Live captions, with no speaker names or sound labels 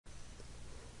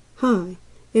Hi,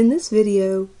 in this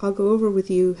video I'll go over with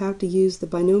you how to use the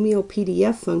binomial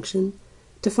PDF function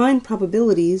to find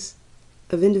probabilities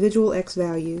of individual x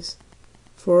values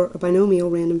for a binomial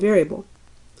random variable.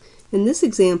 In this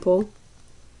example,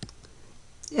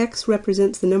 x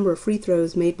represents the number of free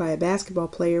throws made by a basketball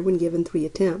player when given 3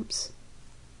 attempts.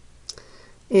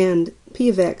 And p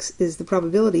of x is the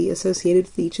probability associated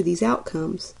with each of these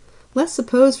outcomes. Let's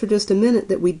suppose for just a minute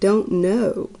that we don't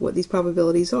know what these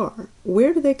probabilities are.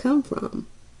 Where do they come from?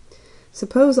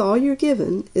 Suppose all you're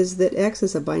given is that x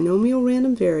is a binomial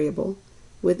random variable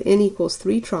with n equals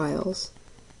 3 trials,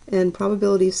 and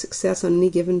probability of success on any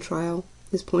given trial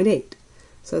is 0.8.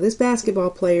 So this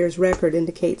basketball player's record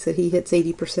indicates that he hits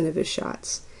 80% of his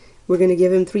shots. We're going to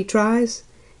give him 3 tries,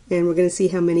 and we're going to see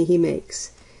how many he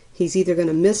makes. He's either going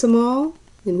to miss them all,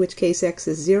 in which case x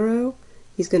is 0,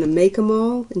 he's going to make them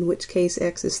all, in which case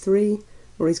x is 3,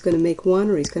 or he's going to make 1,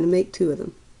 or he's going to make 2 of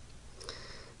them.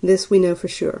 This we know for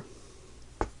sure.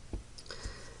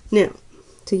 Now,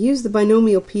 to use the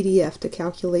binomial PDF to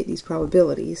calculate these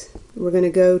probabilities, we're going to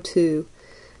go to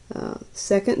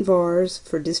second vars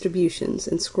for distributions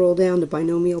and scroll down to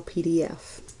binomial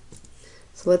PDF.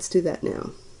 So let's do that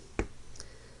now.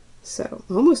 So,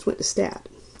 I almost went to stat.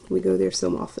 We go there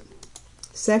so often.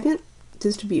 Second,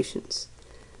 distributions.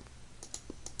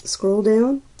 Scroll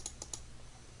down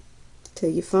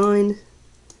till you find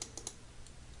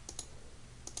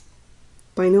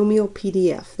binomial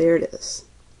PDF. There it is.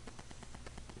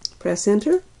 Press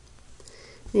enter,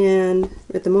 and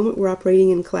at the moment we're operating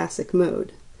in classic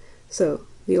mode. So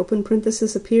the open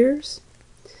parenthesis appears.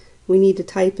 We need to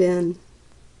type in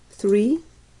 3,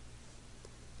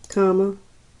 comma,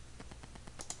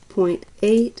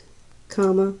 0.8,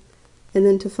 comma, and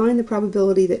then to find the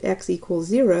probability that x equals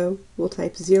 0, we'll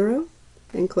type 0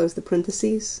 and close the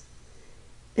parentheses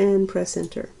and press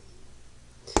enter.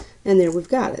 And there we've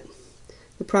got it.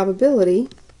 The probability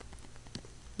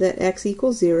that x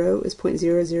equals 0 is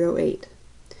 0.008.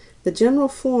 The general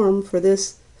form for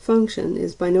this function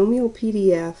is binomial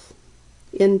PDF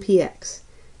npx.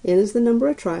 N is the number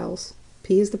of trials,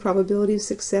 p is the probability of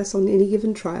success on any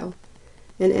given trial,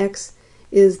 and x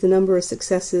is the number of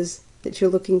successes that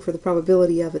you're looking for the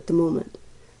probability of at the moment.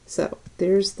 So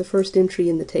there's the first entry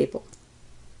in the table.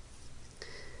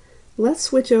 Let's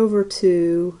switch over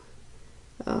to,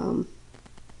 well,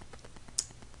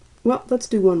 let's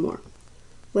do one more.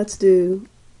 Let's do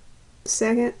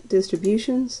second,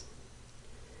 distributions,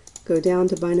 go down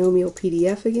to binomial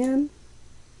PDF again.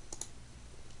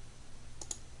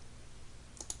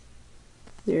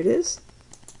 There it is.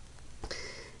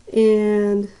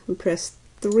 And we press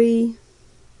 3,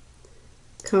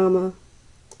 comma,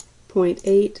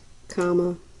 0.8,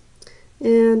 comma,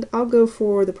 and I'll go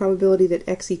for the probability that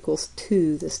x equals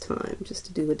 2 this time, just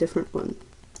to do a different one.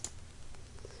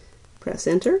 Press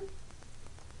enter,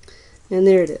 and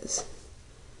there it is.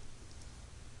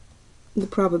 The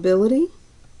probability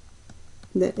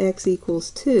that x equals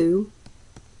 2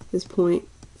 is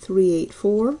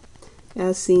 0.384,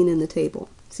 as seen in the table.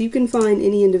 So you can find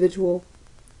any individual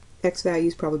x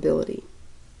value's probability.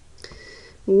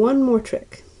 One more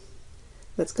trick.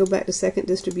 Let's go back to second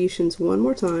distributions one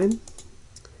more time.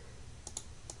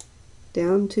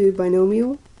 Down to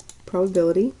binomial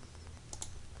probability.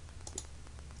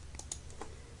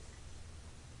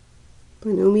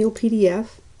 Binomial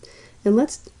PDF. And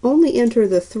let's only enter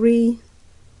the 3,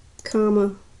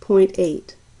 comma,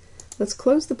 0.8. Let's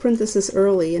close the parenthesis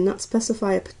early and not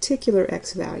specify a particular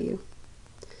x value.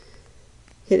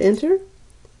 Hit enter,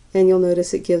 and you'll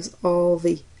notice it gives all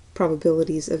the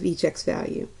probabilities of each x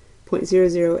value.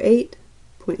 0.008,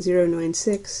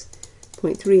 0.096,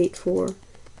 0.384,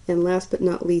 and last but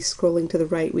not least, scrolling to the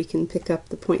right, we can pick up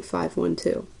the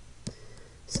 0.512.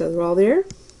 So they're all there.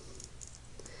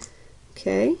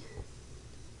 Okay.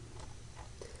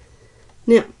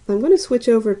 Now, I'm going to switch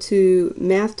over to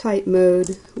math type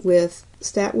mode with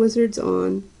Stat Wizards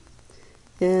on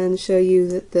and show you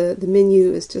that the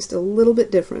menu is just a little bit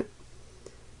different.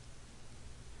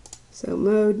 So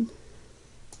mode,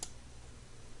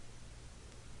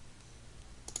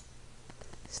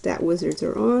 Stat Wizards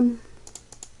are on,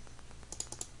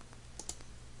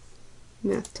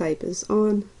 math type is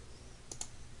on.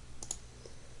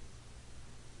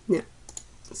 Now,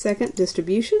 second,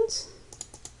 distributions.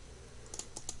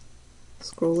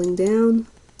 Scrolling down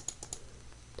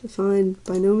to find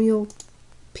binomial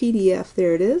PDF,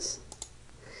 there it is.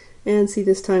 And see,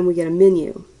 this time we get a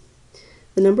menu.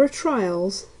 The number of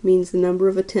trials means the number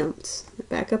of attempts.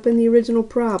 Back up in the original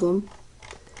problem,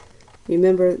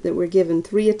 remember that we're given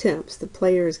 3 attempts. The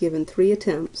player is given 3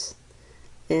 attempts,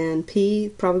 and P,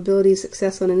 probability of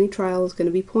success on any trial, is going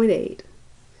to be 0.8.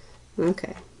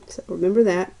 Okay, so remember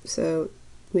that. So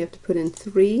we have to put in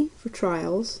 3 for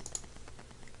trials,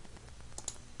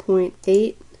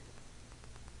 0.8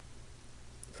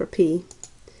 for p,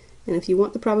 and if you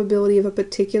want the probability of a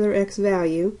particular x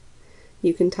value,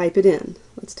 you can type it in.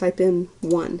 Let's type in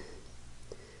 1.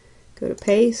 Go to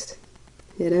paste,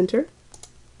 hit enter,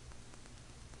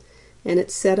 and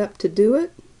it's set up to do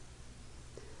it.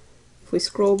 If we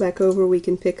scroll back over, we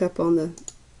can pick up on the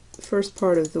first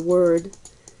part of the word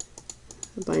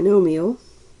binomial.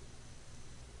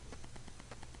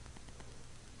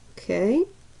 Okay,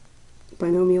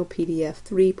 binomial PDF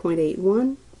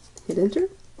 3.81, hit enter.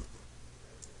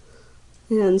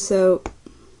 And so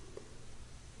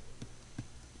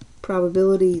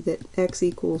probability that x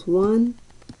equals 1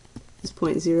 is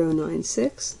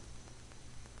 0.096.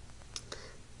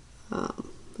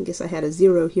 I guess I had a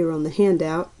 0 here on the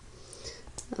handout.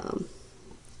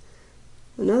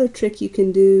 Another trick you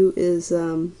can do is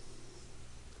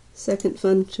second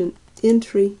function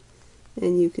entry,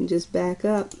 and you can just back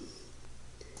up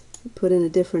and put in a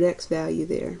different x value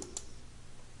there.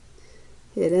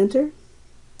 Hit enter,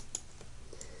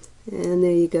 and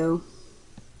there you go.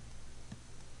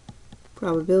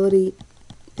 Probability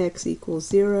x equals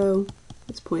 0,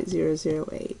 it's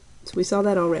 0.008. So we saw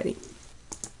that already.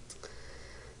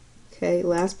 Okay,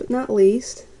 last but not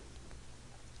least,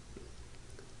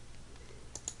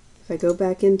 if I go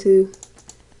back into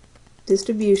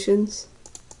distributions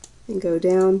and go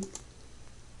down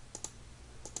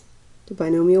to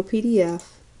binomial PDF,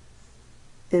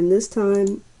 and this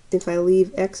time if I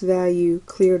leave x value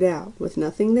cleared out with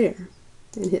nothing there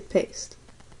and hit paste,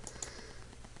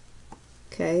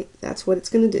 okay, that's what it's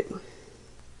going to do.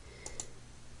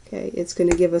 Okay, it's going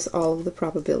to give us all of the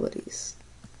probabilities.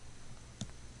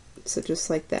 So just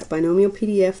like that, binomial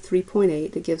PDF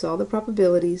 3.8, it gives all the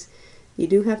probabilities. You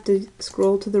do have to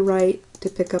scroll to the right to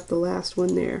pick up the last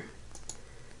one there.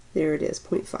 There it is,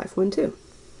 0.512.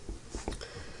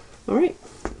 Alright,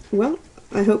 well,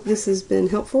 I hope this has been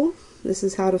helpful. This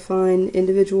is how to find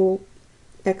individual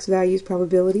x values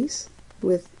probabilities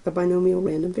with a binomial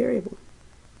random variable.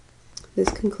 This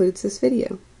concludes this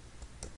video.